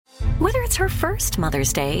Whether it's her first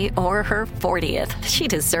Mother's Day or her 40th, she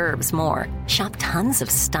deserves more. Shop tons of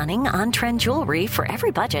stunning on-trend jewelry for every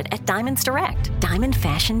budget at Diamonds Direct. Diamond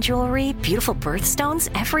fashion jewelry, beautiful birthstones,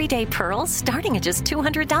 everyday pearls starting at just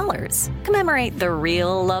 $200. Commemorate the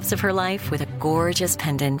real loves of her life with a gorgeous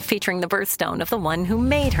pendant featuring the birthstone of the one who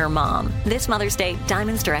made her mom. This Mother's Day,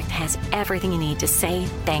 Diamonds Direct has everything you need to say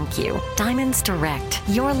thank you. Diamonds Direct.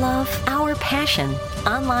 Your love, our passion.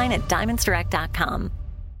 Online at diamondsdirect.com.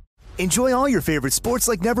 Enjoy all your favorite sports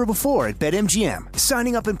like never before at BetMGM.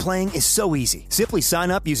 Signing up and playing is so easy. Simply sign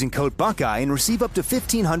up using code Buckeye and receive up to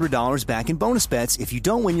 $1,500 back in bonus bets if you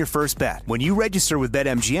don't win your first bet. When you register with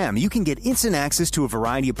BetMGM, you can get instant access to a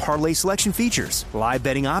variety of parlay selection features, live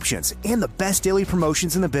betting options, and the best daily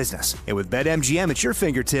promotions in the business. And with BetMGM at your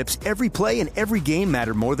fingertips, every play and every game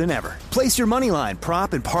matter more than ever. Place your moneyline,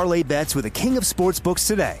 prop, and parlay bets with the king of sportsbooks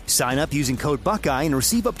today. Sign up using code Buckeye and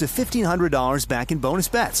receive up to $1,500 back in bonus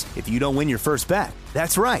bets if you don't win your first bet.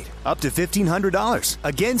 That's right, up to $1,500.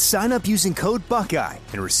 Again, sign up using code Buckeye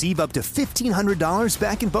and receive up to $1,500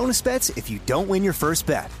 back in bonus bets if you don't win your first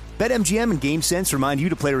bet. BetMGM and GameSense remind you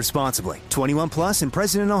to play responsibly. 21 plus and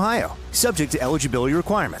present in Ohio. Subject to eligibility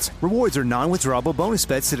requirements. Rewards are non-withdrawable bonus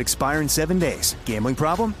bets that expire in 7 days. Gambling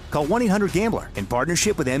problem? Call 1-800-GAMBLER in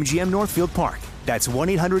partnership with MGM Northfield Park. That's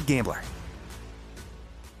 1-800-GAMBLER.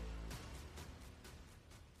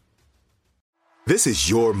 This is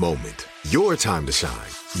your moment, your time to shine,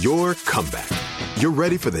 your comeback. You're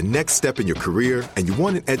ready for the next step in your career, and you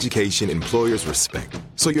want an education employers respect.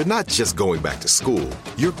 So you're not just going back to school,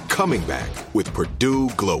 you're coming back with Purdue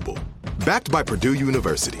Global. Backed by Purdue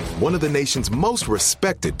University, one of the nation's most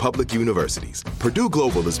respected public universities, Purdue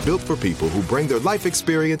Global is built for people who bring their life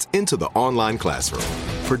experience into the online classroom.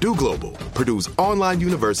 Purdue Global, Purdue's online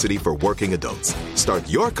university for working adults. Start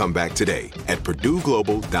your comeback today at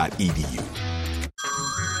purdueglobal.edu.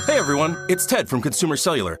 Hey everyone, it's Ted from Consumer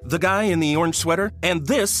Cellular, the guy in the orange sweater, and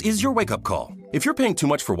this is your wake-up call. If you're paying too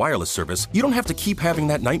much for wireless service, you don't have to keep having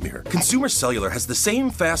that nightmare. Consumer Cellular has the same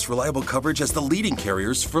fast, reliable coverage as the leading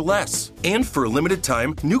carriers for less. And for a limited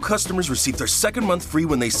time, new customers receive their second month free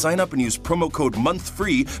when they sign up and use promo code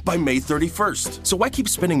MONTHFREE by May 31st. So why keep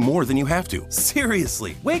spending more than you have to?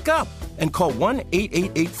 Seriously, wake up and call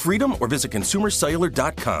 1-888-FREEDOM or visit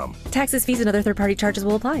consumercellular.com. Taxes, fees, and other third-party charges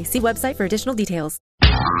will apply. See website for additional details.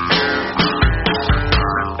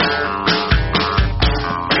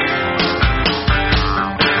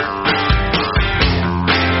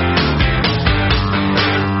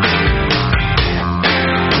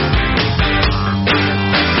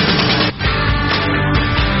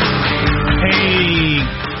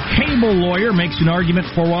 Lawyer makes an argument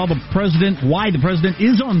for why the president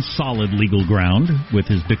is on solid legal ground with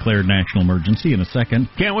his declared national emergency in a second.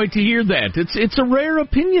 Can't wait to hear that. It's a rare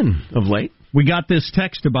opinion of late. We got this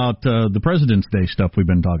text about the President's Day stuff we've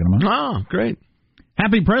been talking about. Oh, great.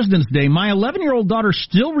 Happy President's Day. My 11-year-old daughter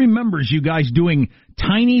still remembers you guys doing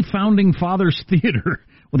tiny Founding Fathers theater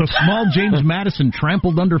with a small James Madison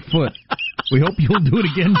trampled underfoot. We hope you'll do it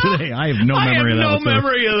again today. I have no memory of that. I have no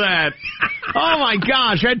memory of that. Oh, my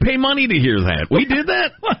gosh. I'd pay money to hear that. We did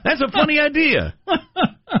that? That's a funny idea.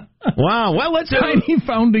 Wow. Well, let's Tiny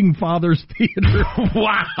Founding Fathers Theater.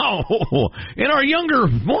 Wow. In our younger,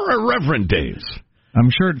 more irreverent days. I'm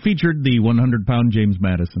sure it featured the 100-pound James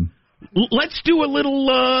Madison. Let's do a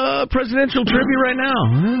little presidential trivia right now.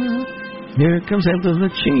 Here comes Hail to the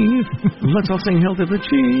Chief. Let's all sing Hail to the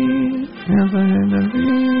Chief. Hail to the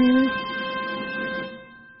Chief.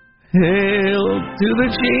 Hail to the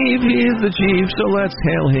Chief, he's the Chief, so let's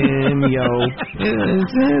hail him, yo.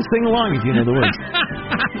 Sing along if you know the words.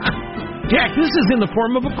 Jack, this is in the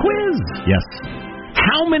form of a quiz. Yes.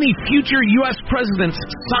 How many future U.S. presidents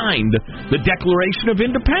signed the Declaration of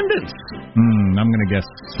Independence? I'm going to guess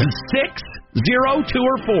 6, 0, 2,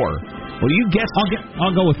 or 4. Well, you guess.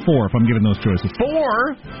 I'll go with 4 if I'm given those choices.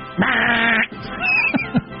 4?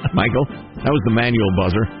 Michael, that was the manual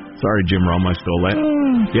buzzer. Sorry, Jim Rome, I stole that.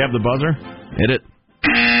 Do you have the buzzer? Hit it.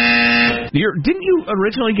 Didn't you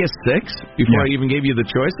originally guess 6 before I even gave you the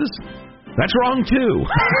choices? That's wrong, too.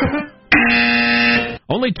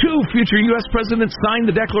 Only 2 future U.S. presidents signed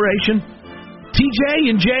the Declaration.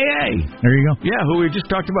 TJ and J.A. There you go. Yeah, who we just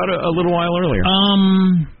talked about a little while earlier.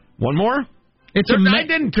 One more? I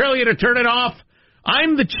didn't tell you to turn it off.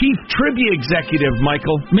 I'm the chief trivia executive,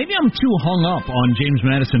 Michael. Maybe I'm too hung up on James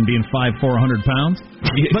Madison being 5'4", 100 pounds.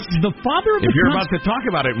 Yes. But the father of If you're about to talk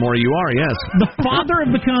about it more, you are, yes. The father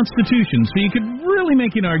of the Constitution, so you could really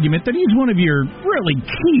make an argument that he's one of your really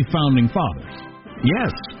key founding fathers.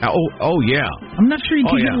 Yes. Oh, yeah. I'm not sure you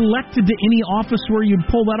can get elected to any office where you'd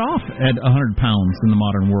pull that off at 100 pounds in the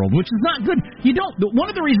modern world, which is not good. You don't. One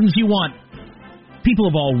of the reasons you want people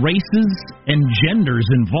of all races and genders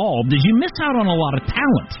involved is you miss out on a lot of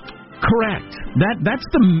talent. Correct. That's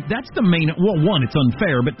the main. Well, one, it's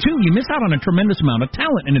unfair, but two, you miss out on a tremendous amount of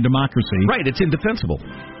talent in a democracy. Right. It's indefensible.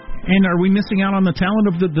 And are we missing out on the talent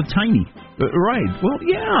of the tiny? Right. Well,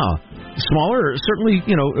 yeah. Smaller, certainly,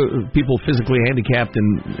 people physically handicapped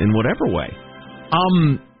in whatever way.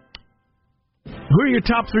 Who are your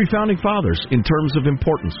top 3 founding fathers in terms of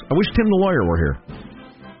importance? I wish Tim the lawyer were here.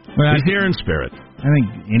 Well, he's here in spirit. I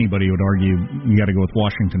think anybody would argue you got to go with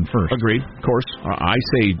Washington first. Agreed, of course. I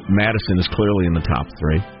say Madison is clearly in the top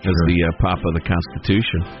 3 as the papa of the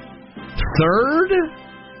Constitution.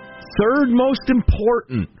 Third most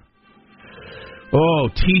important. Oh,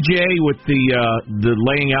 TJ with the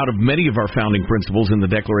laying out of many of our founding principles in the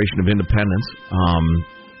Declaration of Independence.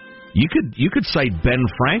 You could cite Ben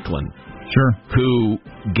Franklin, sure, who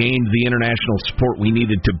gained the international support we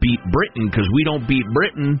needed to beat Britain, because we don't beat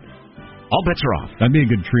Britain, all bets are off. That'd be a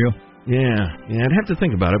good trio. Yeah, I'd have to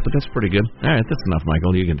think about it, but that's pretty good. All right, that's enough,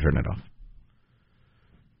 Michael. You can turn it off.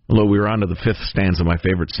 Although we were on to the 5th stanza, my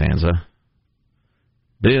favorite stanza.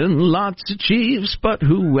 Been lots of chiefs, but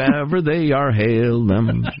whoever they are, hail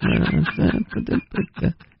them.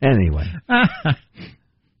 Anyway.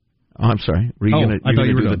 I'm sorry. Were you going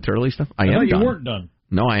to do the Turley stuff? I am done. You weren't done.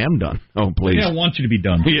 No, I am done. Oh, please. Yeah, I want you to be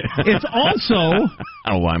done. Yeah. It's also...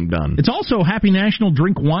 I'm done. It's also Happy National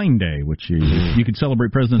Drink Wine Day, which you could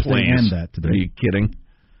celebrate President's Day and that today. Are you kidding?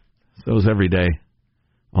 So's every day.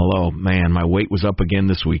 Although, man, my weight was up again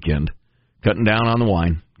this weekend. Cutting down on the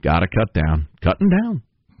wine. Gotta cut down. Cutting down.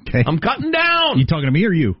 Okay. I'm cutting down. You talking to me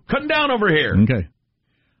or you? Cutting down over here. Okay.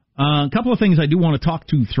 A couple of things I do want to talk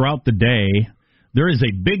to throughout the day. There is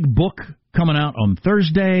a big book coming out on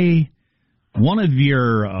Thursday. One of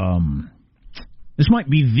your, this might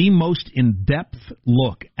be the most in-depth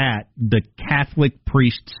look at the Catholic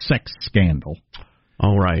priest sex scandal.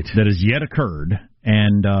 All right. That has yet occurred.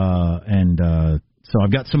 And so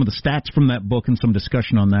I've got some of the stats from that book and some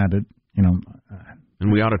discussion on that.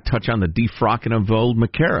 And we ought to touch on the defrocking of old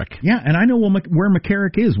McCarrick. Yeah, and I know where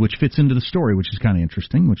McCarrick is, which fits into the story, which is kind of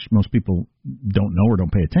interesting, which most people don't know or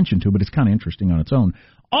don't pay attention to, but it's kind of interesting on its own.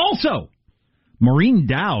 Also, Maureen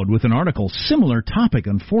Dowd with an article, similar topic,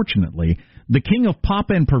 unfortunately, The King of Pop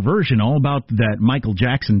and Perversion, all about that Michael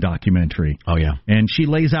Jackson documentary. Oh, yeah. And she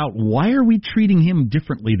lays out, why are we treating him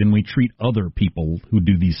differently than we treat other people who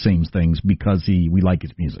do these same things because we like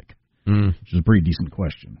his music? Which is a pretty decent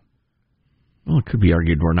question. Well, it could be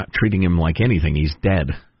argued we're not treating him like anything. He's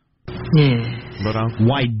dead. But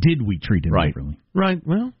why did we treat him differently? Right.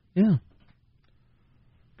 Well, yeah.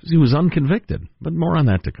 Because he was unconvicted. But more on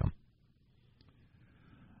that to come.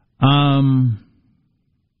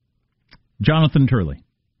 Jonathan Turley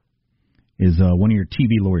is one of your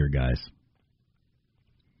TV lawyer guys.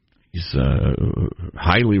 He's a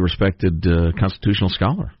highly respected constitutional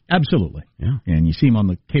scholar. Absolutely. Yeah. And you see him on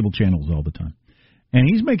the cable channels all the time. And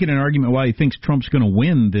he's making an argument why he thinks Trump's going to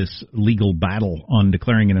win this legal battle on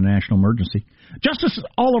declaring it a national emergency. Justice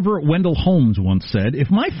Oliver Wendell Holmes once said, if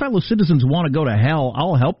my fellow citizens want to go to hell,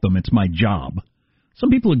 I'll help them. It's my job. Some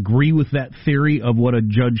people agree with that theory of what a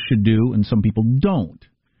judge should do, and some people don't.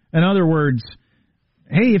 In other words,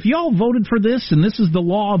 hey, if y'all voted for this and this is the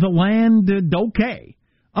law of the land, okay.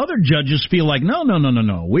 Other judges feel like, no.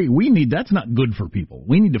 We need, that's not good for people.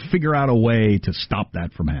 We need to figure out a way to stop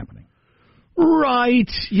that from happening.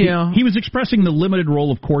 Right, yeah. He was expressing the limited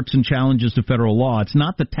role of courts in challenges to federal law. It's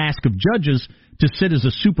not the task of judges to sit as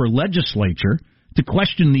a super legislature to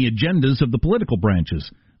question the agendas of the political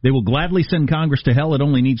branches. They will gladly send Congress to hell. It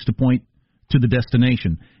only needs to point to the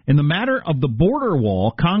destination. In the matter of the border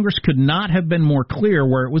wall, Congress could not have been more clear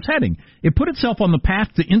where it was heading. It put itself on the path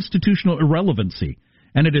to institutional irrelevancy,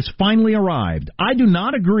 and it has finally arrived. I do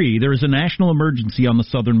not agree there is a national emergency on the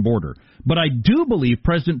southern border, but I do believe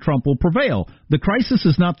President Trump will prevail. The crisis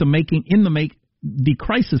is not the making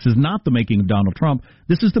of Donald Trump.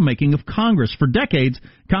 This is the making of Congress. For decades,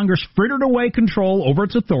 Congress frittered away control over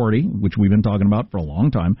its authority, which we've been talking about for a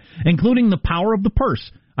long time, including the power of the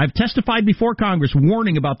purse. I've testified before Congress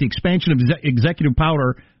warning about the expansion of executive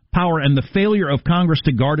power and the failure of Congress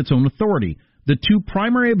to guard its own authority. The two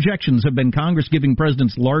primary objections have been Congress giving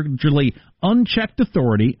presidents largely unchecked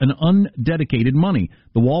authority and undedicated money.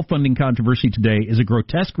 The wall funding controversy today is a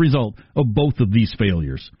grotesque result of both of these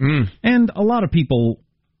failures. And a lot of people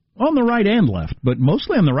on the right and left, but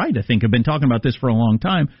mostly on the right, I think, have been talking about this for a long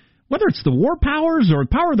time. Whether it's the war powers or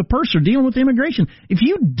power of the purse or dealing with immigration, if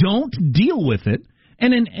you don't deal with it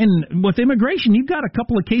And with immigration, you've got a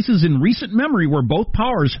couple of cases in recent memory where both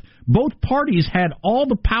parties had all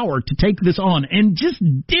the power to take this on and just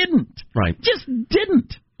didn't. Right. Just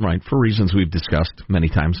didn't. Right, for reasons we've discussed many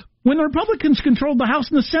times. When the Republicans controlled the House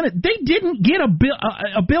and the Senate, they didn't get a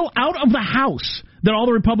bill out of the House that all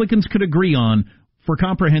the Republicans could agree on for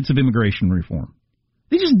comprehensive immigration reform.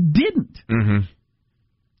 They just didn't. Mm-hmm.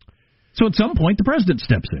 So at some point, the president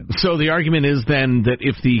steps in. So the argument is then that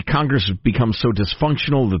if the Congress becomes so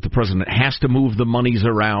dysfunctional that the president has to move the monies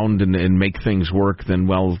around and make things work, then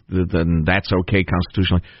then that's okay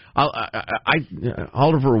constitutionally.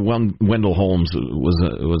 Oliver Wendell Holmes was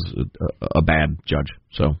a bad judge,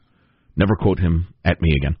 so never quote him at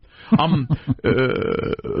me again.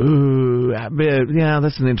 Yeah,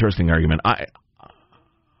 that's an interesting argument.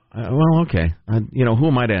 Well, okay. Who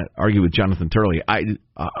am I to argue with Jonathan Turley?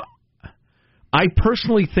 I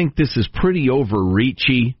personally think this is pretty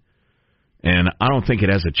overreachy, and I don't think it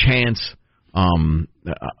has a chance. I'm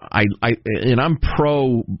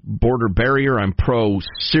pro border barrier. I'm pro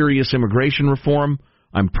serious immigration reform.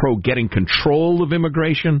 I'm pro getting control of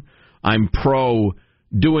immigration. I'm pro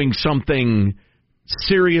doing something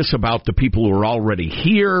serious about the people who are already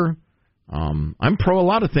here. I'm pro a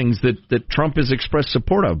lot of things that Trump has expressed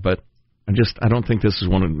support of, but I don't think this is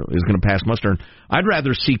one is going to pass muster. I'd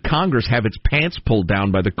rather see Congress have its pants pulled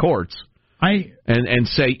down by the courts and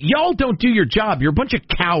say, y'all don't do your job. You're a bunch of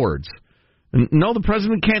cowards. And no, the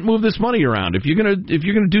president can't move this money around. If you're gonna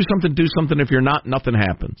do something, do something. If you're not, nothing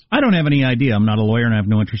happens. I don't have any idea. I'm not a lawyer and I have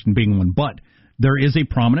no interest in being one. But there is a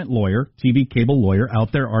prominent lawyer, TV cable lawyer,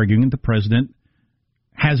 out there arguing that the president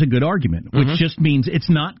has a good argument, which just means it's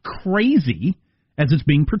not crazy as it's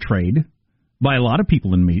being portrayed by a lot of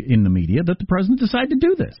people in the media that the president decided to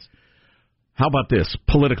do this. How about this,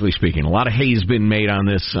 politically speaking? A lot of hay's been made on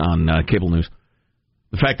this on cable news.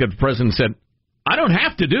 The fact that the president said, I don't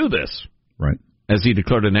have to do this, right, as he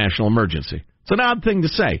declared a national emergency. It's an odd thing to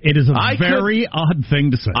say. It is a very odd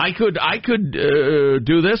thing to say. I could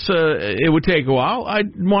do this. It would take a while.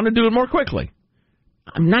 I'd want to do it more quickly.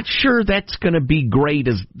 I'm not sure that's going to be great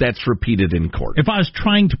as that's repeated in court. If I was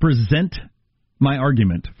trying to present my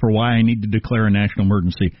argument for why I need to declare a national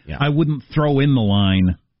emergency, I wouldn't throw in the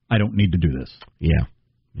line, I don't need to do this. Yeah,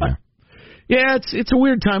 it's a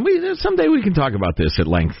weird time. Someday we can talk about this at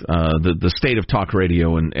length, the state of talk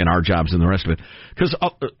radio and our jobs and the rest of it. Because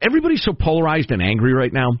everybody's so polarized and angry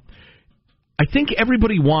right now. I think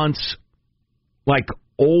everybody wants, like,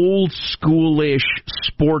 old schoolish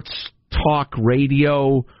sports talk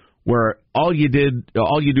radio where all you do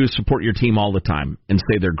is support your team all the time and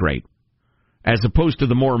say they're great. As opposed to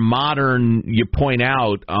the more modern, you point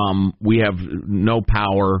out, we have no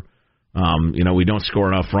power, we don't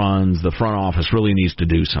score enough runs, the front office really needs to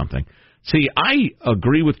do something. See, I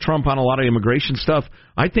agree with Trump on a lot of immigration stuff.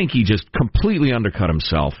 I think he just completely undercut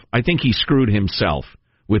himself. I think he screwed himself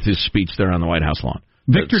with his speech there on the White House lawn.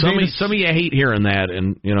 Some of you hate hearing that,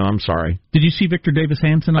 and, I'm sorry. Did you see Victor Davis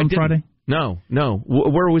Hanson on Friday? No.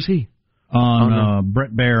 Where was he? On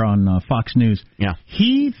Brett Baer on Fox News. Yeah.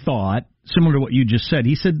 He thought, similar to what you just said,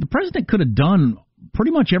 he said the president could have done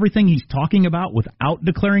pretty much everything he's talking about without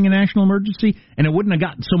declaring a national emergency, and it wouldn't have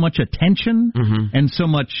gotten so much attention and so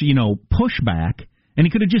much, pushback, and he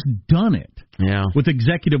could have just done it with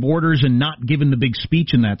executive orders and not given the big speech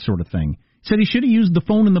and that sort of thing. He said he should have used the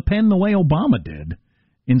phone and the pen the way Obama did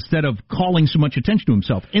instead of calling so much attention to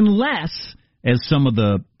himself, unless, as some of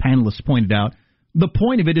the panelists pointed out, the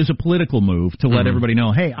point of it is a political move to let everybody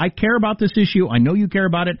know, hey, I care about this issue. I know you care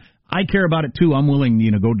about it. I care about it, too. I'm willing,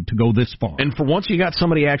 to go this far. And for once, you got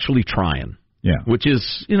somebody actually trying. Yeah. Which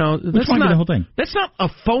is, that's not the whole thing. That's not a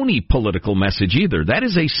phony political message either. That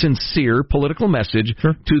is a sincere political message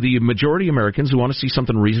to the majority of Americans who want to see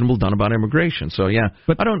something reasonable done about immigration. So, yeah,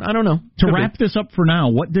 but I don't know. To wrap this up for now,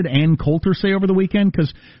 what did Ann Coulter say over the weekend?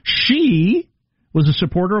 Because she was a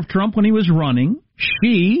supporter of Trump when he was running.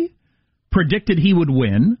 She predicted he would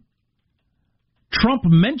win. Trump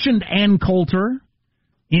mentioned Ann Coulter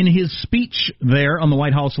in his speech there on the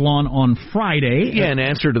White House lawn on Friday. Yeah, in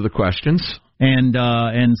answer to the questions. And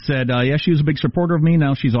said, she was a big supporter of me.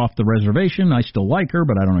 Now she's off the reservation. I still like her,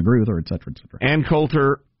 but I don't agree with her, et cetera, et cetera. Ann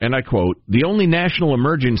Coulter, and I quote, the only national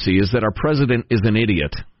emergency is that our president is an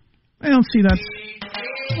idiot. Well, see,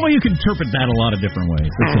 well, you can interpret that a lot of different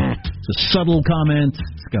ways. It's a subtle comment.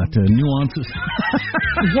 It's got nuances.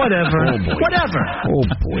 Whatever. Oh, boy. Whatever. Oh,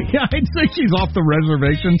 boy. Yeah, I'd say she's off the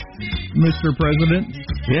reservation, Mr. President.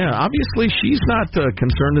 Yeah, obviously she's not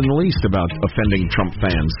concerned in the least about offending Trump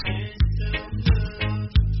fans.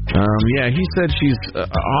 Yeah, he said she's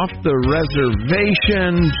off the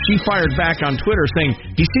reservation. She fired back on Twitter saying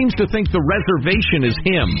he seems to think the reservation is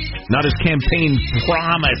him, not his campaign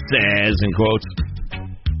promises, in quotes.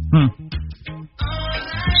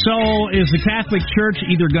 So is the Catholic Church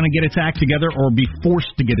either going to get its act together or be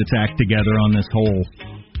forced to get its act together on this whole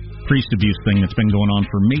priest abuse thing that's been going on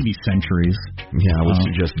for maybe centuries? Yeah, I would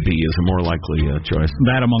suggest B is a more likely choice.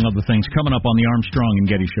 That, among other things, coming up on the Armstrong and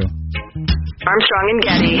Getty Show. Armstrong and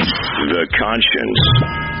Getty. The conscience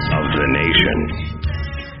of the nation.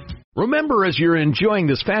 Remember, as you're enjoying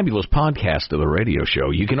this fabulous podcast of the radio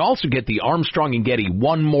show, you can also get the Armstrong and Getty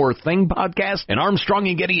One More Thing podcast and Armstrong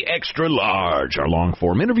and Getty Extra Large, our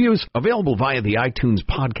long-form interviews, available via the iTunes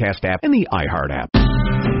podcast app and the iHeart app.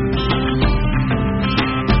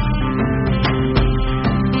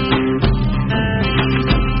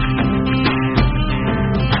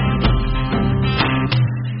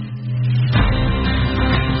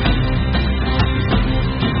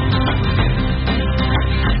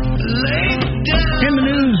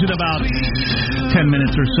 About 10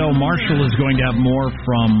 minutes or so, Marshall is going to have more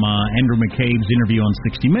from Andrew McCabe's interview on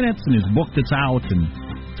 60 Minutes and his book that's out, and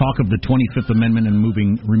talk of the 25th Amendment and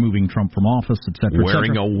removing Trump from office, etc.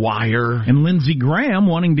 Wearing a wire. And Lindsey Graham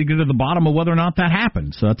wanting to get to the bottom of whether or not that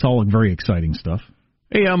happened. So that's all very exciting stuff.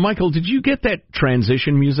 Hey, Michael, did you get that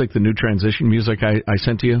transition music, the new transition music I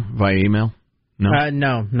sent to you via email? No,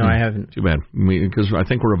 no, I haven't. Too bad, because I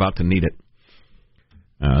think we're about to need it.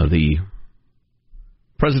 The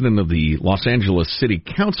president of the Los Angeles City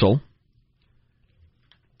Council,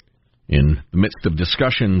 in the midst of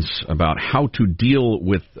discussions about how to deal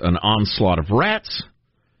with an onslaught of rats,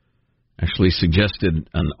 actually suggested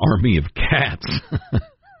an army of cats.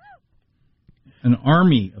 An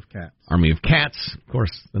army of cats. Army of Cats, of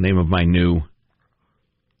course, the name of my new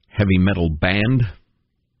heavy metal band.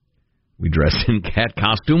 We dress in cat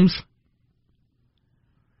costumes.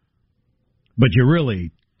 But you're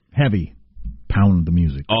really heavy. Pound the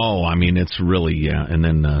music. Oh, I mean, it's really, yeah. And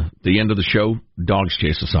then the end of the show, dogs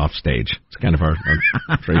chase us off stage. It's kind of our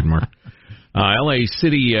trademark. L.A.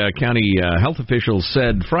 City County health officials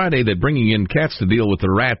said Friday that bringing in cats to deal with the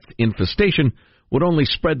rat infestation would only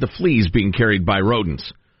spread the fleas being carried by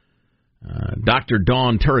rodents. Dr.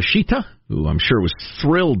 Dawn Terashita, who I'm sure was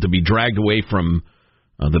thrilled to be dragged away from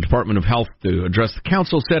the Department of Health to address the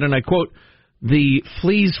council, said, and I quote, "The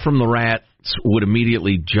fleas from the rats would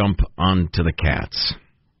immediately jump onto the cats."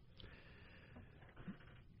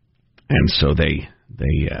 And so they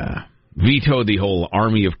vetoed the whole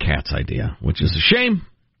army of cats idea, which is a shame,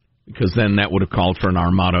 because then that would have called for an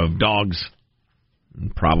armada of dogs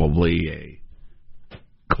and probably a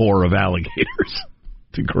corps of alligators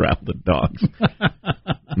to grab the dogs.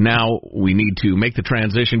 Now we need to make the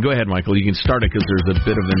transition. Go ahead, Michael. You can start it because there's a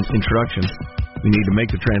bit of an introduction. We need to make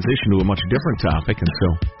the transition to a much different topic, and so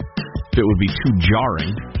if it would be too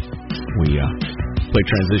jarring, we play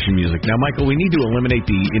transition music. Now, Michael, we need to eliminate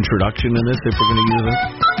the introduction in this if we're going to use it.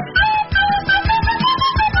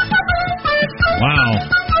 Wow.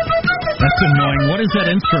 That's annoying. What is that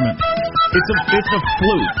instrument? It's a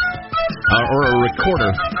flute or a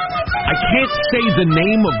recorder. I can't say the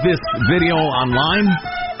name of this video online,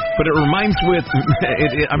 but it rhymes with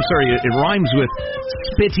it rhymes with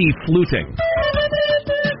spitty fluting.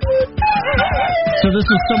 So this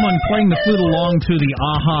is someone playing the flute along to the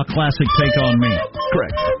Aha classic Take On Me.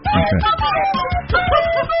 Correct. Okay.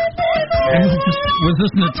 And was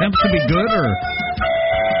this an attempt to be good, or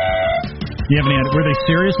do you have any idea? Were they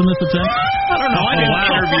serious in this attempt? I don't know. I didn't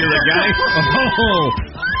interview the guy.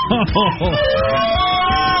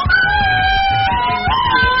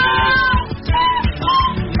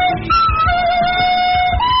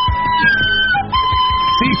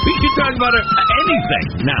 See, we can talk about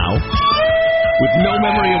anything now, with no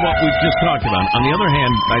memory of what we've just talked about. On the other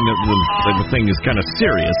hand, I know the thing is kind of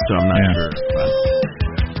serious, so I'm not sure.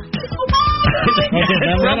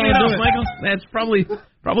 Probably enough, Michael. That's probably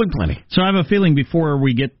plenty. So I have a feeling before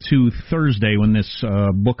we get to Thursday, when this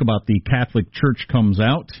book about the Catholic Church comes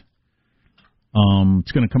out,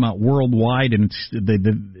 it's going to come out worldwide, and it's the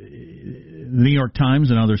New York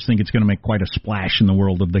Times and others think it's going to make quite a splash in the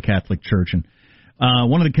world of the Catholic Church. And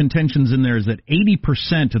one of the contentions in there is that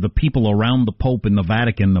 80% of the people around the Pope in the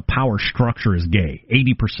Vatican, the power structure is gay.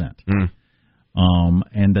 80%.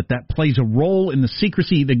 And that plays a role in the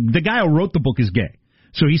secrecy. The guy who wrote the book is gay.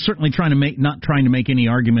 So he's certainly not trying to make any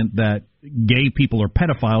argument that gay people are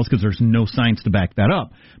pedophiles, because there's no science to back that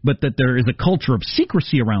up, but that there is a culture of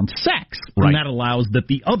secrecy around sex, and that allows that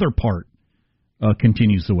the other part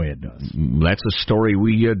continues the way it does. That's a story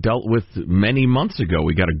we dealt with many months ago.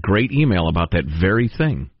 We got a great email about that very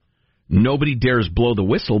thing. nobody dares blow the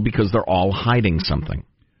whistle because they're all hiding something.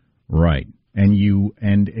 Right. And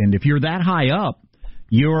if you're that high up,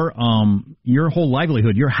 your whole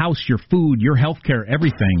livelihood, your house, your food, your health care,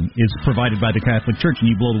 everything is provided by the Catholic Church, and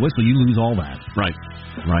you blow the whistle, you lose all that. Right.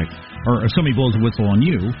 Or somebody blows a whistle on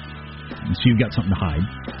you, so you've got something to hide.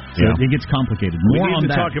 So it gets complicated. More we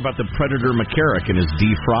need to talk about the Predator McCarrick and his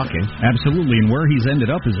defrocking. Absolutely, and where he's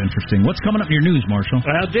ended up is interesting. What's coming up in your news, Marshall?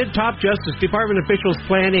 Well, did top Justice Department officials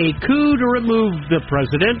plan a coup to remove the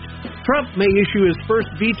president? Trump may issue his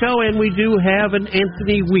first veto, and we do have an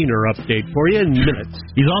Anthony Weiner update for you in minutes.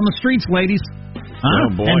 He's on the streets, ladies.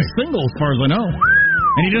 Oh, boy. And single, as far as I know.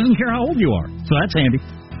 And he doesn't care how old you are, so that's handy.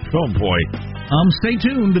 Oh, boy. Stay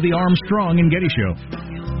tuned to the Armstrong and Getty Show.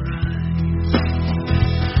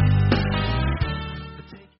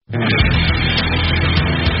 We're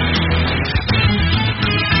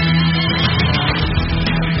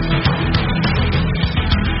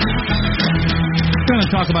going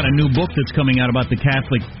to talk about a new book that's coming out about the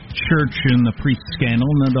Catholic Church and the priest scandal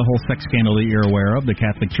and the whole sex scandal that you're aware of. The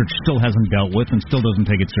Catholic Church still hasn't dealt with and still doesn't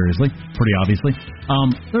take it seriously, pretty obviously.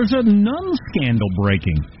 There's a nun scandal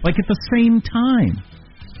breaking, like at the same time.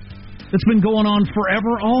 It's been going on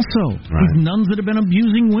forever also. Right. These nuns that have been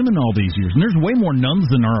abusing women all these years. And there's way more nuns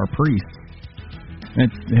than there are priests.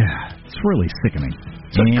 It's really sickening.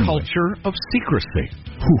 It's a culture of secrecy.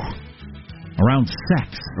 Around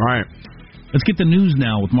sex. Right. Let's get the news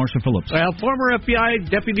now with Marcia Phillips. Well, former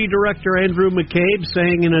FBI Deputy Director Andrew McCabe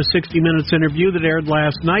saying in a 60 Minutes interview that aired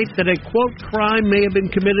last night that a, quote, crime may have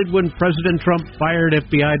been committed when President Trump fired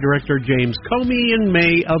FBI Director James Comey in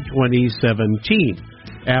May of 2017.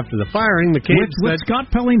 After the firing, McCabe with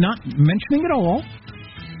Scott Pelley not mentioning at all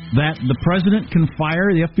that the president can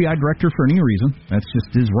fire the FBI director for any reason. That's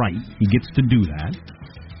just his right. He gets to do that.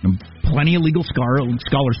 And plenty of legal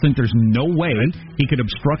scholars think there's no way he could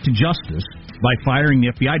obstruct justice by firing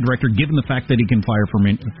the FBI director, given the fact that he can fire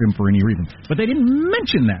him for any reason. But they didn't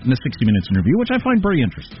mention that in the 60 Minutes interview, which I find pretty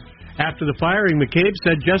interesting. After the firing, McCabe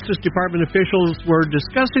said Justice Department officials were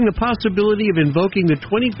discussing the possibility of invoking the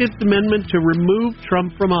 25th Amendment to remove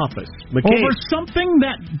Trump from office. Over something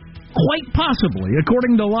that, quite possibly,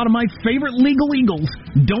 according to a lot of my favorite legal eagles,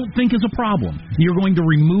 don't think is a problem. You're going to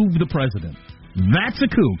remove the president. That's a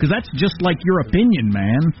coup, because that's just like your opinion,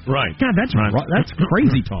 man. Right. God, that's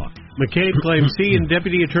crazy talk. McCabe claims he and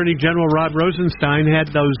Deputy Attorney General Rod Rosenstein had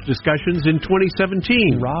those discussions in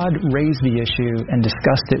 2017. Rod raised the issue and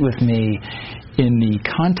discussed it with me in the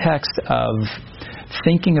context of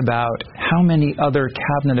thinking about how many other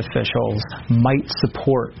cabinet officials might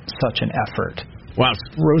support such an effort. Wow.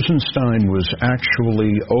 Rosenstein was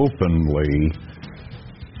actually openly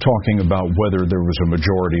talking about whether there was a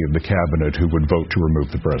majority of the cabinet who would vote to remove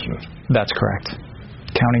the president. That's correct.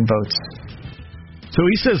 Counting votes. So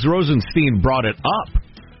he says Rosenstein brought it up.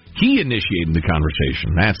 He initiated the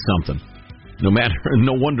conversation. That's something.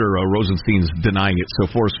 No wonder Rosenstein's denying it so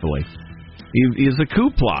forcefully. He is a coup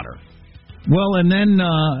plotter. Well, and then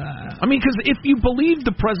because if you believe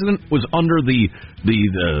the president was under the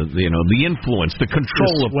influence, the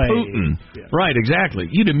control of Putin, right? Exactly.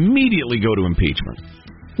 You'd immediately go to impeachment.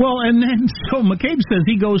 Well, and then so McCabe says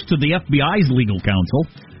he goes to the FBI's legal counsel,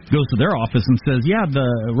 goes to their office and says, "Yeah,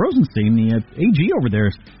 the Rosenstein, the AG over there,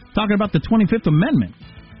 is talking about the 25th Amendment."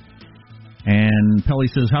 And Pelley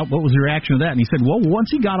says, what was your reaction to that? And he said, well, once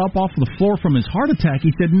he got up off the floor from his heart attack, he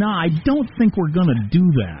said, I don't think we're going to do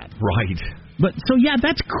that. Right. But, so yeah,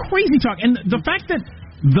 that's crazy talk. And the fact that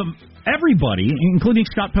everybody, including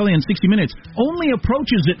Scott Pelley in 60 Minutes, only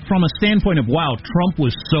approaches it from a standpoint of, wow, Trump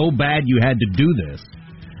was so bad you had to do this,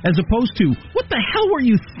 as opposed to, what the hell were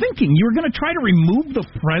you thinking? You were going to try to remove the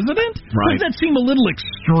president? Right. Does that seem a little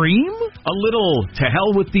extreme? A little to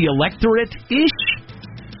hell with the electorate-ish?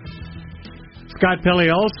 Scott Pelley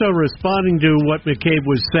also responding to what McCabe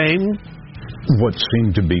was saying. What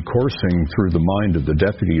seemed to be coursing through the mind of the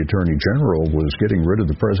Deputy Attorney General was getting rid of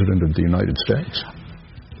the President of the United States.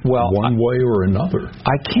 Well, one way or another.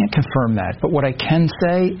 I can't confirm that, but what I can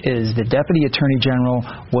say is the Deputy Attorney General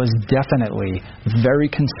was definitely very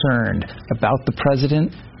concerned about the President,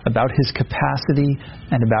 about his capacity,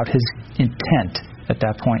 and about his intent at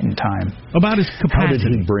that point in time. About his capacity. How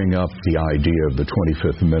did he bring up the idea of the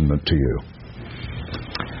 25th Amendment to you?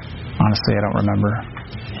 Honestly, I don't remember.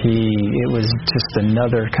 It was just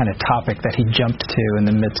another kind of topic that he jumped to in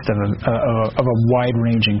the midst of a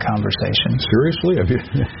wide-ranging conversation. Seriously?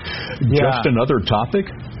 Just another topic?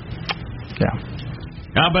 Yeah.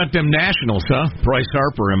 How about them nationals, huh? Bryce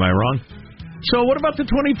Harper, am I wrong? So what about the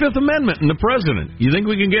 25th Amendment and the president? You think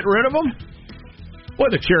we can get rid of them? Boy,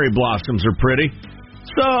 the cherry blossoms are pretty.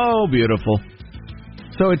 So beautiful.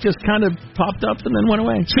 So it just kind of popped up and then went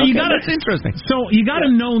away. So that's interesting. So you got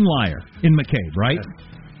a known liar in McCabe, right?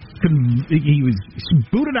 He was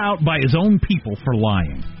booted out by his own people for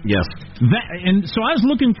lying. Yes. And so I was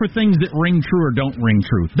looking for things that ring true or don't ring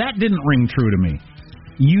true. That didn't ring true to me.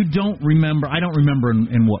 You don't remember. I don't remember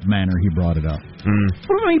in what manner he brought it up.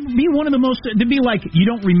 Be one of the most. To be like, you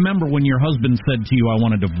don't remember when your husband said to you, "I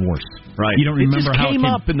want a divorce." Right. You don't remember how it came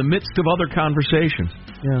up in the midst of other conversations.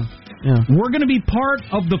 Yeah. We're going to be part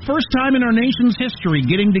of the first time in our nation's history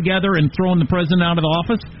getting together and throwing the president out of the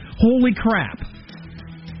office. Holy crap!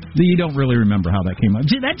 You don't really remember how that came up.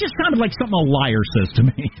 That just sounded like something a liar says to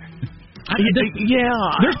me.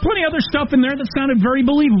 There's plenty of other stuff in there that sounded very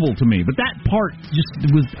believable to me, but that part just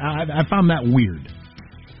was, I found that weird.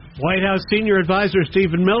 White House senior advisor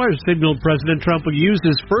Stephen Miller signaled President Trump will use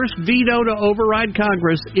his first veto to override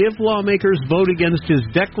Congress if lawmakers vote against his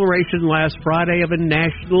declaration last Friday of a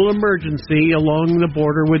national emergency along the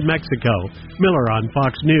border with Mexico. Miller on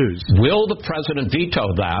Fox News. Will the president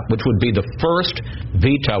veto that, which would be the first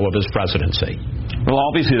veto of his presidency? Well,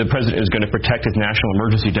 obviously the president is going to protect his national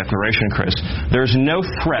emergency declaration, Chris. There's no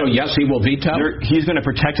threat. So yes, he will veto? He's going to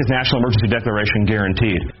protect his national emergency declaration,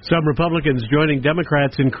 guaranteed. Some Republicans joining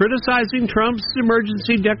Democrats in criticizing Trump's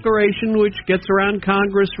emergency declaration, which gets around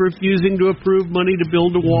Congress refusing to approve money to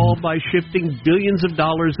build a wall by shifting billions of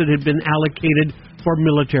dollars that had been allocated for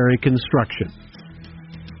military construction.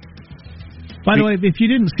 By the way, if you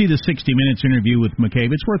didn't see the 60 Minutes interview with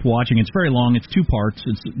McCabe, it's worth watching. It's very long. It's 2 parts.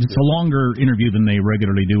 It's a longer interview than they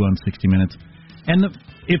regularly do on 60 Minutes. And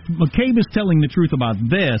if McCabe is telling the truth about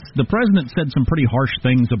this, the president said some pretty harsh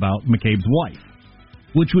things about McCabe's wife,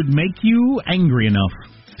 which would make you angry enough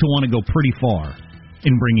to want to go pretty far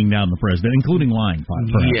in bringing down the president, including lying,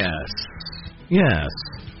 perhaps. Yes.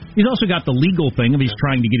 He's also got the legal thing of he's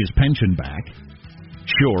trying to get his pension back.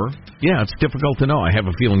 Sure. Yeah, it's difficult to know. I have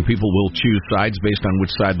a feeling people will choose sides based on which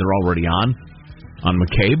side they're already on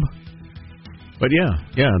McCabe. But yeah,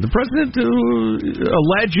 the president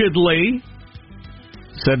allegedly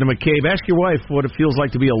said to McCabe, ask your wife what it feels like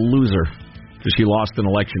to be a loser, because she lost an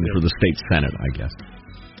election for the state senate, I guess.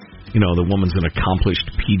 You know, the woman's an accomplished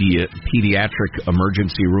pediatric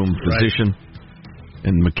emergency room physician. Right.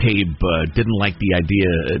 And McCabe didn't like the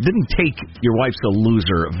idea, didn't take your wife's a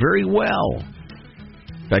loser very well.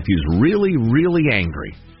 In fact, he was really, really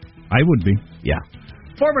angry. I would be. Yeah.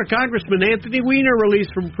 Former Congressman Anthony Weiner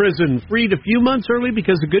released from prison, freed a few months early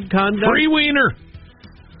because of good conduct. Free Weiner!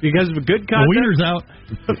 Because of good conduct. Weiner's out.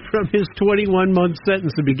 From his 21-month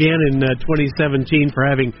sentence that began in 2017 for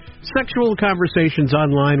having sexual conversations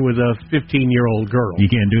online with a 15-year-old girl. You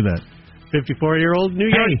can't do that. 54-year-old New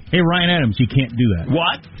York. Hey, Ryan Adams, you can't do that.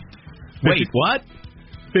 What? Wait, what?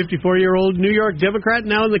 54-year-old New York Democrat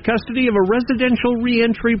now in the custody of a residential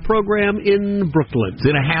reentry program in Brooklyn. It's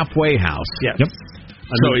in a halfway house. Yes. Yep.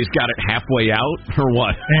 So he's got it halfway out, or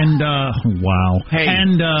what? And, wow. Hey,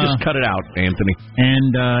 just cut it out, Anthony.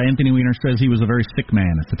 And Anthony Weiner says he was a very sick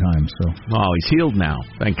man at the time, so. Oh, he's healed now.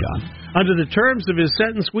 Thank God. Under the terms of his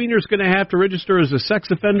sentence, Weiner's going to have to register as a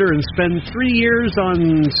sex offender and spend 3 years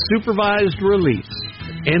on supervised release.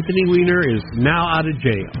 Anthony Weiner is now out of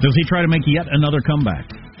jail. Does he try to make yet another comeback?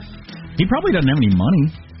 He probably doesn't have any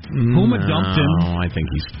money. Puma dumped him. I think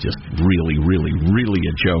he's just really, really, really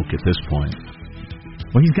a joke at this point.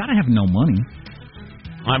 Well, he's got to have no money.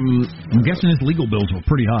 I'm guessing his legal bills were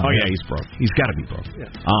pretty high. Oh, yeah, he's broke. He's got to be broke.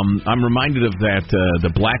 Yeah. I'm reminded of that,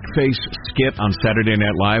 the blackface skit on Saturday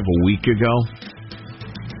Night Live a week ago.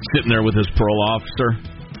 Sitting there with his parole officer.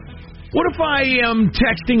 What if I am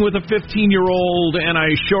texting with a 15-year-old and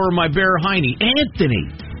I show her my bare hiney?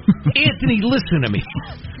 Anthony, listen to me.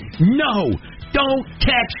 No, don't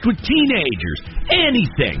text with teenagers.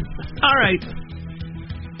 Anything. All right.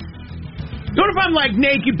 What if I'm like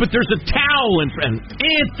naked, but there's a towel in front?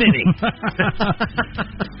 Anthony.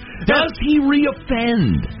 Does he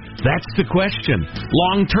reoffend? That's the question.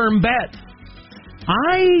 Long-term bet.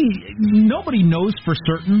 Nobody knows for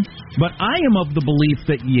certain, but I am of the belief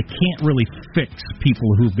that you can't really fix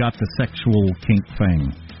people who've got the sexual kink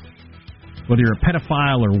thing. Whether you're a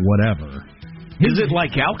pedophile or whatever. Is it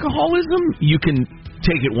like alcoholism? You can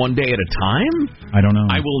take it one day at a time? I don't know.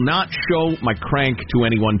 I will not show my crank to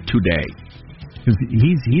anyone today. Because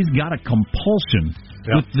he's got a compulsion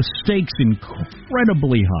with the stakes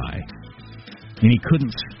incredibly high, and he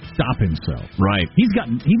couldn't stop himself. Right. He's got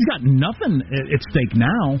nothing at stake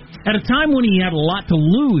now. At a time when he had a lot to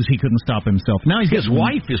lose, he couldn't stop himself. Now his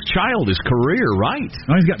wife, his child, his career. Right.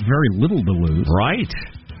 Now he's got very little to lose. Right.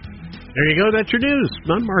 There you go. That's your news.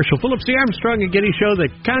 I'm Marshall Phillips, the Armstrong and Getty Show, the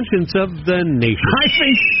conscience of the nation. I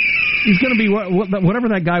think He's going to be whatever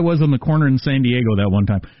that guy was on the corner in San Diego that one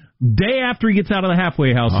time. Day after he gets out of the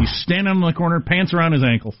halfway house, he's standing on the corner, pants around his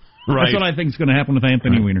ankles. Right. That's what I think is going to happen with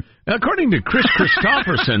Anthony Weiner. According to Chris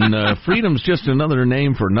Christopherson, freedom's just another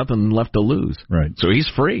name for nothing left to lose. Right. So he's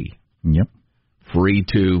free. Yep. Free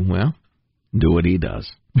to, well, do what he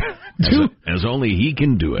does. As only he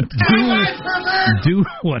can do it. Do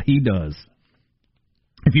what he does.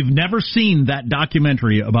 If you've never seen that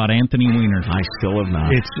documentary about Anthony Weiner, I still have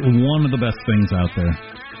not. It's one of the best things out there.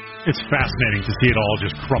 It's fascinating to see it all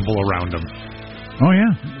just crumble around him. Oh,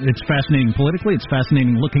 yeah. It's fascinating politically. It's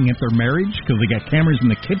fascinating looking at their marriage because they got cameras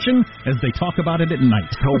in the kitchen as they talk about it at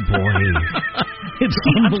night. Oh, boy. It's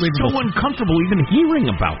unbelievable. I'm so uncomfortable even hearing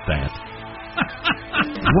about that.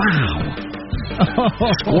 Wow.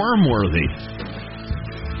 Squirm-worthy.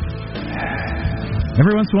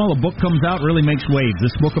 Every once in a while, a book comes out, really makes waves.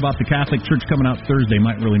 This book about the Catholic Church coming out Thursday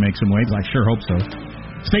might really make some waves. I sure hope so.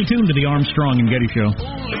 Stay tuned to the Armstrong and Getty Show.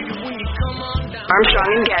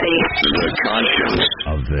 Armstrong and Getty. The conscience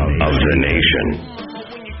of the nation.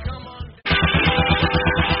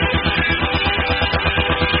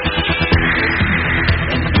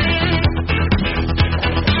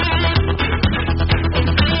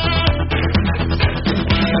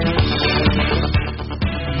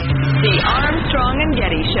 The Armstrong and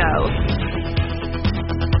Getty Show.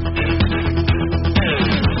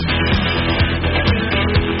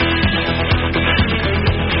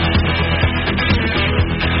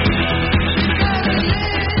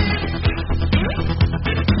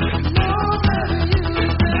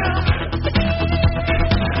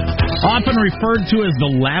 Often referred to as the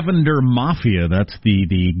Lavender Mafia. That's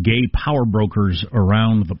the gay power brokers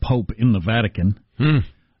around the Pope in the Vatican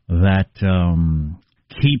that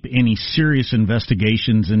keep any serious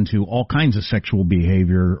investigations into all kinds of sexual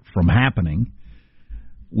behavior from happening,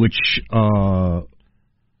 which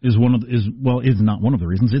is not one of the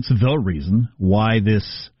reasons. It's the reason why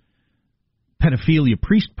this pedophilia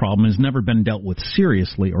priest problem has never been dealt with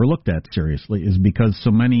seriously or looked at seriously, is because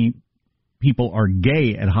so many people are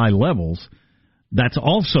gay at high levels. That's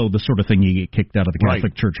also the sort of thing you get kicked out of the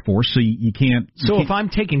Catholic Church for, so you can't... If I'm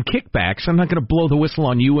taking kickbacks, I'm not going to blow the whistle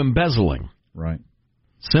on you embezzling. Right.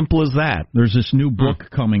 Simple as that. There's this new book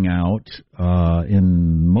coming out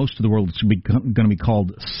in most of the world. It's going to be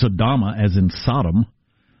called Sodoma, as in Sodom,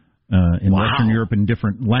 in Western Europe in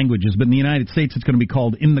different languages. But in the United States, it's going to be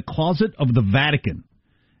called In the Closet of the Vatican.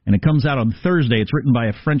 And it comes out on Thursday. It's written by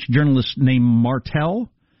a French journalist named Martel,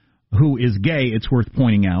 who is gay. It's worth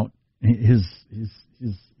pointing out. His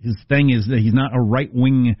thing is that he's not a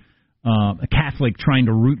right-wing Catholic trying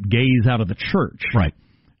to root gays out of the church. Right.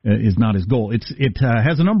 Is not his goal. It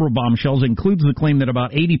has a number of bombshells. It includes the claim that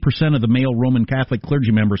about 80% of the male Roman Catholic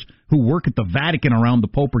clergy members who work at the Vatican around the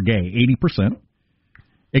Pope are gay. 80%.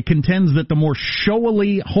 It contends that the more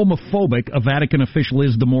showily homophobic a Vatican official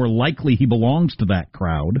is, the more likely he belongs to that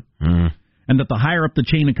crowd. And that the higher up the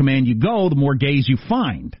chain of command you go, the more gays you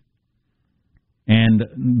find. And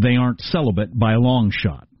they aren't celibate by a long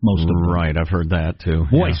shot, most of them. Right, I've heard that too.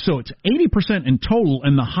 Boy, so it's 80% in total,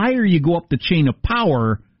 and the higher you go up the chain of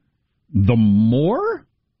power, the more?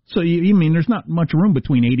 So, you mean there's not much room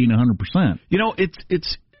between 80 and 100%. You know,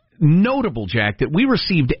 it's notable, Jack, that we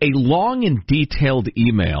received a long and detailed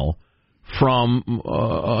email from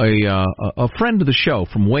a friend of the show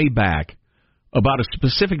from way back about a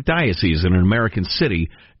specific diocese in an American city,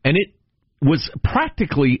 and it was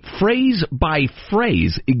practically phrase by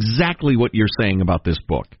phrase exactly what you're saying about this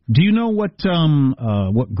book. Do you know what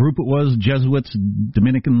group it was? Jesuits,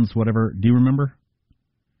 Dominicans, whatever. Do you remember?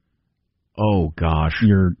 Oh, gosh.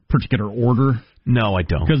 Your particular order? No, I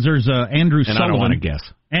don't. Because there's Andrew Sullivan. I don't want to guess.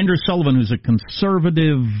 Andrew Sullivan, who's a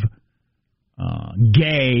conservative,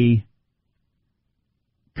 gay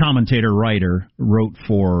commentator, writer, wrote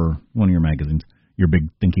for one of your magazines. Your big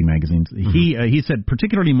thinking magazines. Mm-hmm. He said,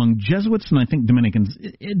 particularly among Jesuits and I think Dominicans,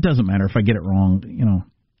 it doesn't matter if I get it wrong, you know,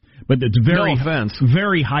 but it's very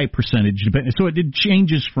very high percentage. So it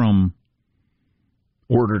changes from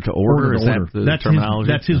order to order. Is that the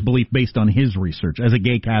terminology? That's his belief based on his research as a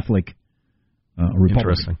gay Catholic Republican.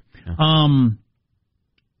 Interesting. Yeah.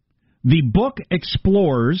 The book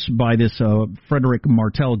explores by this Frederick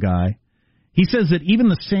Martel guy. He says that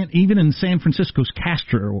even in San Francisco's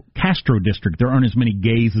Castro district, there aren't as many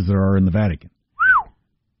gays as there are in the Vatican.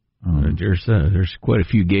 There's quite a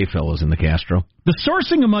few gay fellows in the Castro. The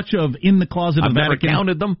sourcing of much of In the Closet of the Vatican... I've never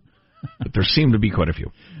counted them, but there seem to be quite a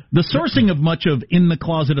few. The sourcing of much of In the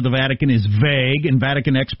Closet of the Vatican is vague, and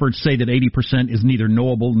Vatican experts say that 80% is neither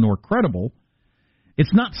knowable nor credible.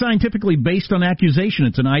 It's not scientifically based on accusation.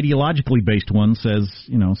 It's an ideologically based one, says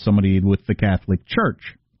somebody with the Catholic Church.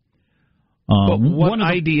 But what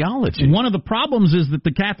ideology? One of the problems is that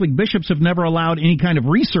the Catholic bishops have never allowed any kind of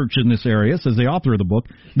research in this area, says the author of the book.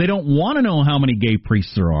 They don't want to know how many gay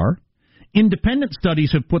priests there are. Independent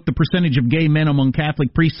studies have put the percentage of gay men among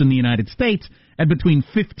Catholic priests in the United States at between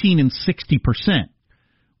 15 and 60%.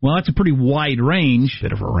 Well, that's a pretty wide range.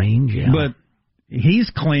 Bit of a range, yeah. But he's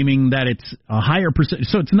claiming that it's a higher percent.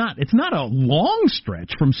 So it's not a long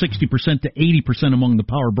stretch from 60% to 80% among the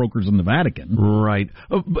power brokers in the Vatican. Right.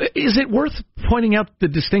 Is it worth pointing out the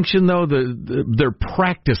distinction, though? They're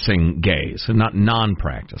practicing gays and not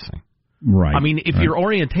non-practicing. Right. I mean, if your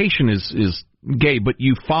orientation is gay, but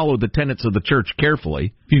you follow the tenets of the church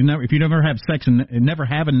carefully. If you never have sex and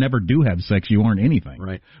never do have sex, you aren't anything.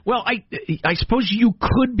 Right. Well, I suppose you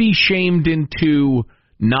could be shamed into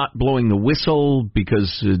not blowing the whistle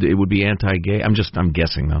because it would be anti-gay. I'm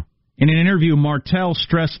guessing, though. In an interview, Martel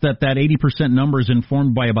stressed that 80% number is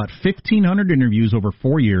informed by about 1,500 interviews over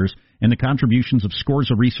 4 years and the contributions of scores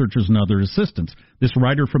of researchers and other assistants. This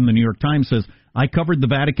writer from the New York Times says, I covered the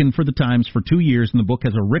Vatican for the Times for 2 years, and the book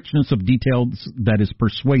has a richness of details that is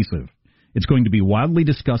persuasive. It's going to be widely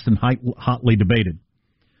discussed and hotly debated.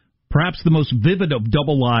 Perhaps the most vivid of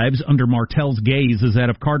double lives under Martel's gaze is that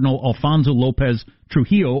of Cardinal Alfonso Lopez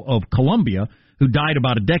Trujillo of Colombia, who died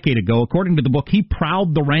about a decade ago. According to the book, he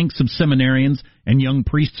prowled the ranks of seminarians and young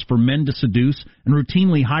priests for men to seduce and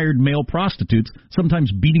routinely hired male prostitutes,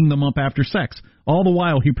 sometimes beating them up after sex. All the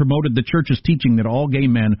while, he promoted the church's teaching that all gay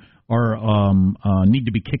men are need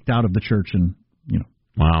to be kicked out of the church and,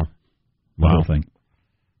 Wow. The whole thing.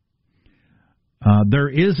 There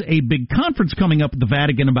is a big conference coming up at the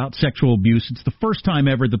Vatican about sexual abuse. It's the first time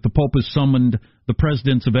ever that the Pope has summoned the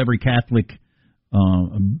presidents of every Catholic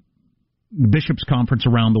bishops' conference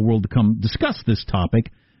around the world to come discuss this topic.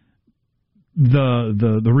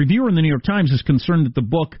 The reviewer in the New York Times is concerned that the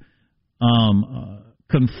book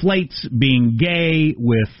conflates being gay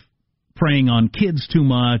with preying on kids too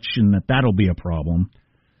much, and that'll be a problem.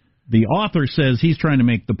 The author says he's trying to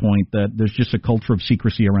make the point that there's just a culture of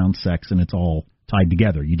secrecy around sex, and it's all tied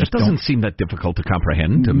together. It doesn't seem that difficult to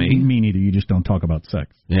comprehend to me. Me neither. You just don't talk about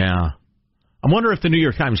sex. Yeah. I wonder if the New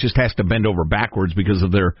York Times just has to bend over backwards because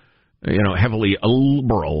of their, heavily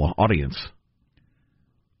liberal audience.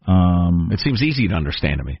 It seems easy to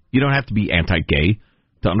understand to me. You don't have to be anti-gay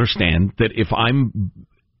to understand that if I'm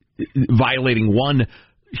violating one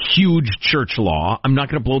huge church law, I'm not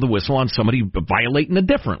going to blow the whistle on somebody violating a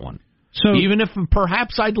different one. So even if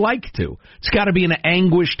perhaps I'd like to. It's got to be an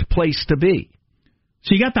anguished place to be.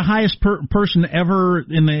 So you got the highest person ever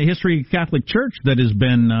in the history of the Catholic Church that has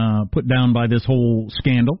been put down by this whole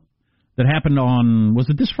scandal that happened on, was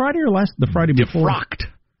it this Friday or the Friday before? Defrocked.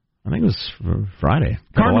 I think it was Friday.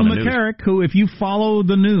 Cardinal McCarrick, who, if you follow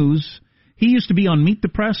the news, he used to be on Meet the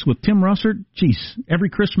Press with Tim Russert. Every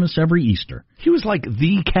Christmas, every Easter. He was like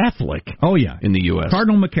the Catholic. Oh, yeah. In the U.S.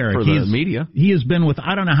 Cardinal McCarrick. For the media. He has been with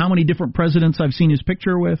I don't know how many different presidents I've seen his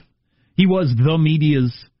picture with. He was the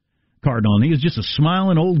media's cardinal, and he was just a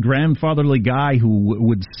smiling old grandfatherly guy who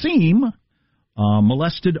would seem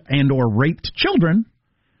molested and or raped children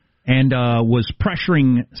and was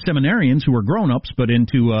pressuring seminarians who were grown-ups, but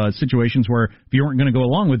into situations where if you weren't going to go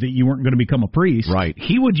along with it, you weren't going to become a priest. Right.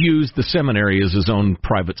 He would use the seminary as his own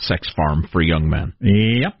private sex farm for young men.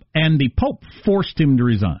 Yep. And the Pope forced him to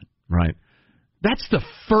resign. Right. That's the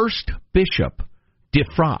first bishop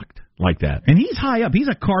defrocked like that. And he's high up. He's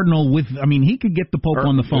a cardinal he could get the Pope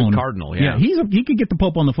on the phone. Cardinal, yeah. He could get the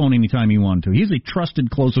Pope on the phone anytime he wanted to. He's a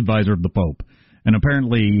trusted close advisor of the Pope. And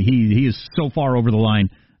apparently he is so far over the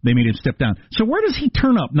line, they made him step down. So where does he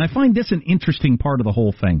turn up? And I find this an interesting part of the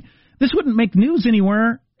whole thing. This wouldn't make news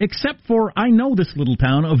anywhere except for, I know this little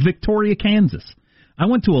town of Victoria, Kansas. I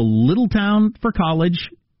went to a little town for college,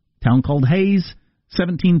 town called Hayes,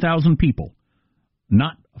 17,000 people.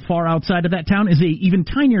 Not far outside of that town is a even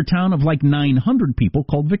tinier town of like 900 people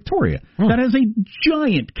called Victoria. That has a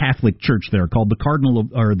giant Catholic church there called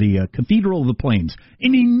the Cathedral of the Plains.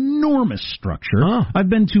 An enormous structure. I've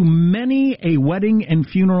been to many a wedding and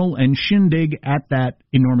funeral and shindig at that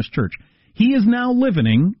enormous church. He is now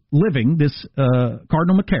living this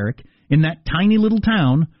Cardinal McCarrick in that tiny little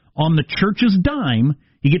town on the church's dime.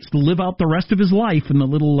 He gets to live out the rest of his life in the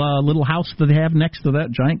little house that they have next to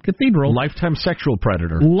that giant cathedral. Lifetime sexual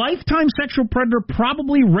predator. Lifetime sexual predator,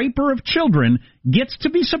 probably raper of children, gets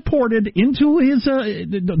to be supported into his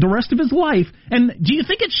the rest of his life. And do you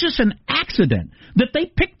think it's just an accident that they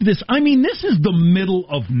picked this? I mean, this is the middle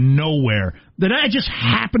of nowhere that I just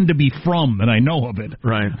happen to be from, that I know of it.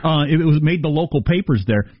 Right. It was made the local papers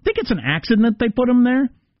there. Think it's an accident that they put him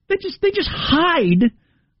there? They just hide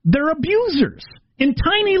their abusers in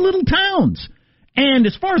tiny little towns. And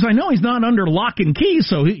as far as I know, he's not under lock and key,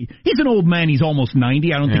 so he's an old man. He's almost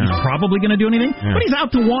 90. I don't think he's probably going to do anything, but he's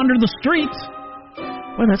out to wander the streets.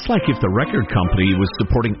 Well, that's like if the record company was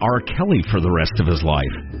supporting R. Kelly for the rest of his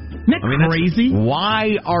life. Isn't that crazy?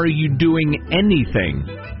 Why are you doing anything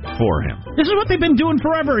for him? This is what they've been doing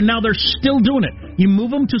forever, and now they're still doing it. You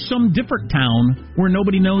move them to some different town where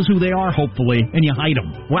nobody knows who they are, hopefully, and you hide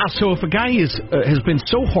them. Wow, so if a guy has been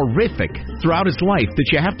so horrific throughout his life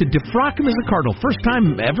that you have to defrock him as a Cardinal, first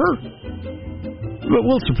time ever? But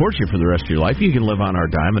we'll support you for the rest of your life. You can live on our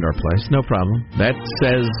dime at our place, no problem. That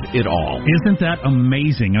says it all. Isn't that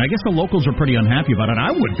amazing? And I guess the locals are pretty unhappy about it.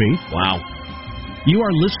 I would be. Wow. You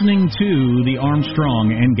are listening to the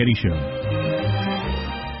Armstrong and Getty Show.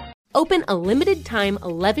 Open a limited-time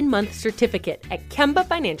 11-month certificate at Kemba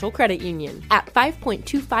Financial Credit Union. At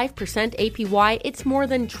 5.25% APY, it's more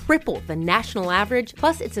than triple the national average,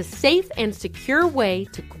 plus it's a safe and secure way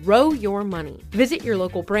to grow your money. Visit your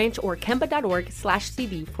local branch or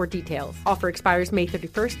kemba.org/CD for details. Offer expires May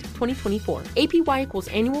 31st, 2024. APY equals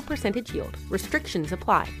annual percentage yield. Restrictions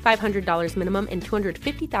apply. $500 minimum and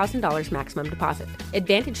 $250,000 maximum deposit.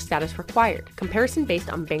 Advantage status required. Comparison based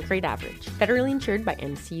on bank rate average. Federally insured by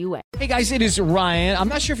NCUA. Hey guys, it is Ryan. I'm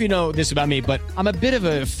not sure if you know this about me, but I'm a bit of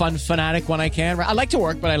a fun fanatic when I can. I like to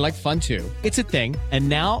work, but I like fun too. It's a thing. And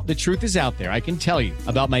now the truth is out there. I can tell you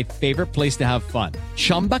about my favorite place to have fun.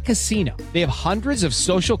 Chumba Casino. They have hundreds of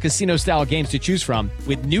social casino style games to choose from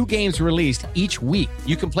with new games released each week.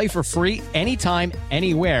 You can play for free anytime,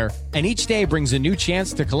 anywhere. And each day brings a new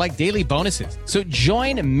chance to collect daily bonuses. So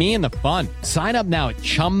join me in the fun. Sign up now at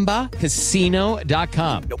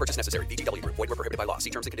ChumbaCasino.com. No purchase necessary. VGW Group. Void where prohibited by law. See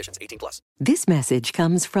terms and conditions. 18+. This message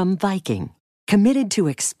comes from Viking, committed to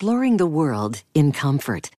exploring the world in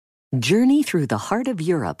comfort. Journey through the heart of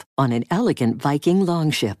Europe on an elegant Viking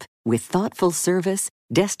longship with thoughtful service,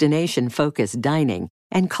 destination-focused dining,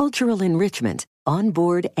 and cultural enrichment on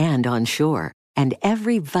board and on shore. And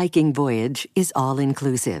every Viking voyage is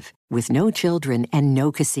all-inclusive, with no children and no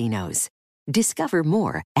casinos. Discover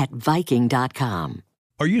more at Viking.com.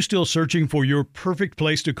 Are you still searching for your perfect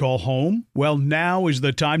place to call home? Well, now is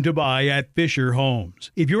the time to buy at Fisher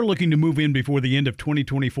Homes. If you're looking to move in before the end of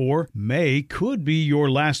 2024, May could be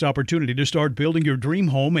your last opportunity to start building your dream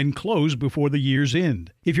home and close before the year's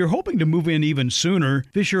end. If you're hoping to move in even sooner,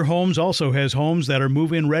 Fisher Homes also has homes that are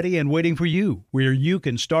move-in ready and waiting for you, where you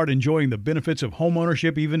can start enjoying the benefits of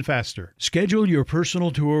homeownership even faster. Schedule your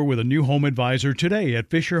personal tour with a new home advisor today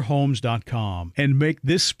at FisherHomes.com and make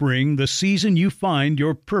this spring the season you find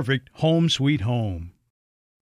your perfect home sweet home.